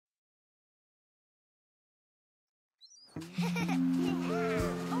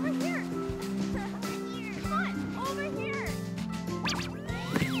Over here. Come on, over here.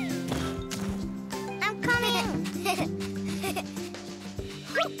 I'm coming.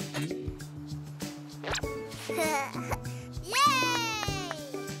 Yay!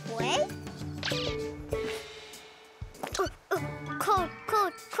 Wait. Cold,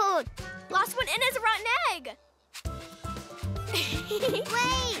 cold, cold. Last one in is a rotten egg.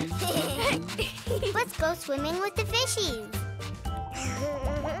 Wait! Let's go swimming with the fishies.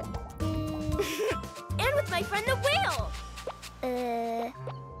 And with my friend the whale.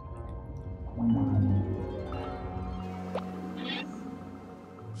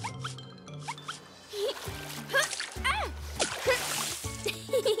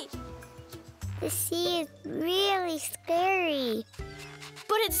 The sea is really scary.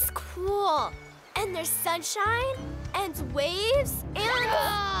 But it's cool. And there's sunshine and waves and...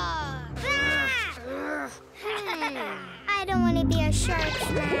 I don't want to be a shark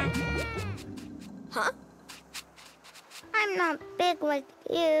snack. Huh? I'm not big like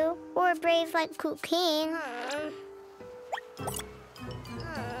you, or brave like Cuquín.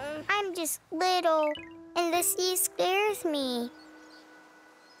 I'm just little, and the sea scares me.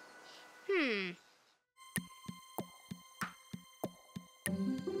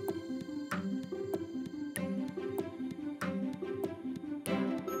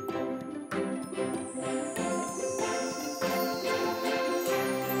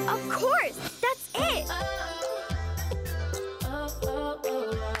 Of course! That's it!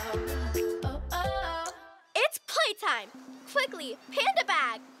 It's playtime! Quickly, panda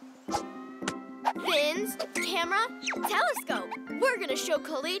bag! Fins, camera, telescope. We're gonna show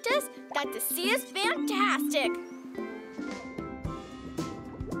Colitas that the sea is fantastic!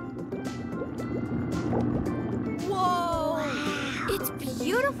 Whoa! Wow. It's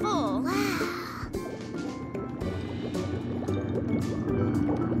beautiful! Wow.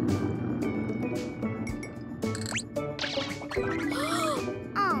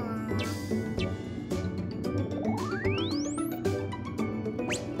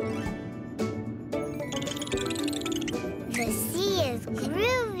 The sea is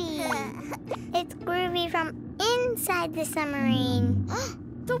groovy. It's groovy from inside the submarine.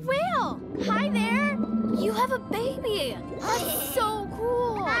 The whale! Hi there! You have a baby! That's so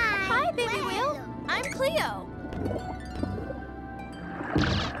cool! Hi, baby whale! I'm Cleo.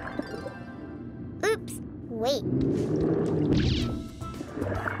 Oops, wait.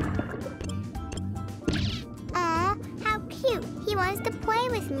 Aw, how cute. He wants to play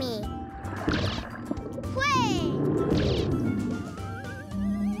with me. Play!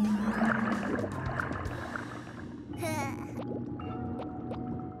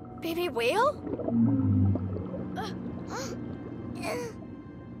 Baby whale?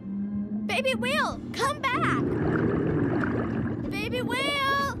 Baby whale, come back! Baby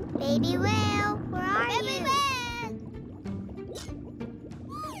whale! Baby whale, where are you? Baby whale!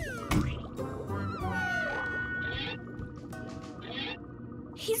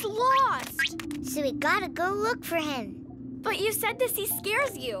 He's lost! So we gotta go look for him. But you said the sea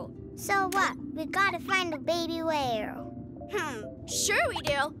scares you. So what? We gotta find a baby whale. Sure we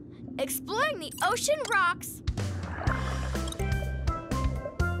do. Exploring the ocean rocks.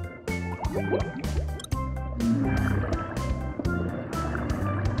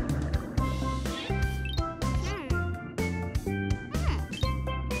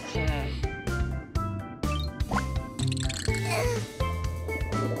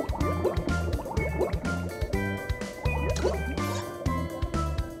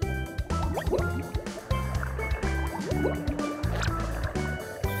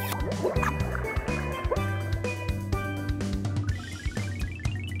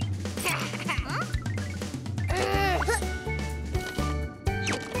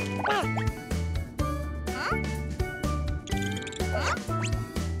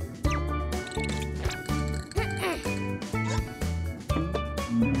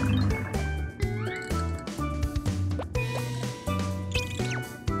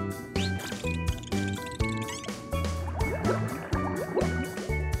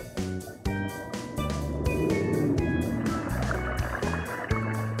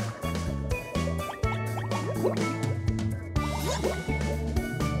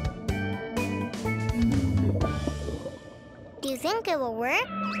 Do you think it will work?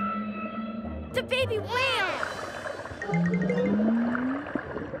 The baby whale!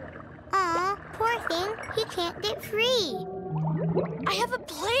 Aw, poor thing. He can't get free. I have a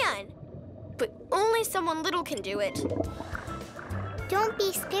plan. But only someone little can do it. Don't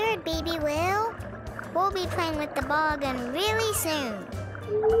be scared, baby whale. We'll be playing with the ball again really soon.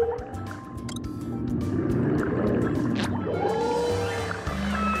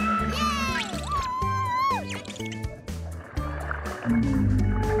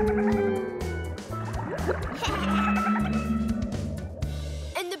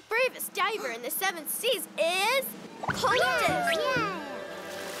 diver in the 7 seas is Colitis. Yeah.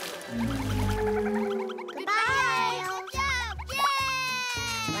 Goodbye. Good job.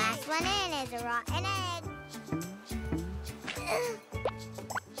 Yay! Last one in is a rotten egg.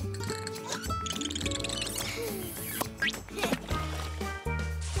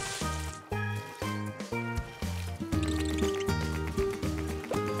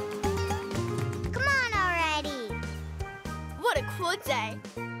 Come on already. What a cool day.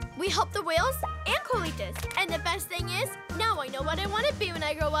 We helped the whales and Colitis. And the best thing is, now I know what I want to be when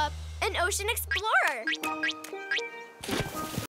I grow up. An ocean explorer.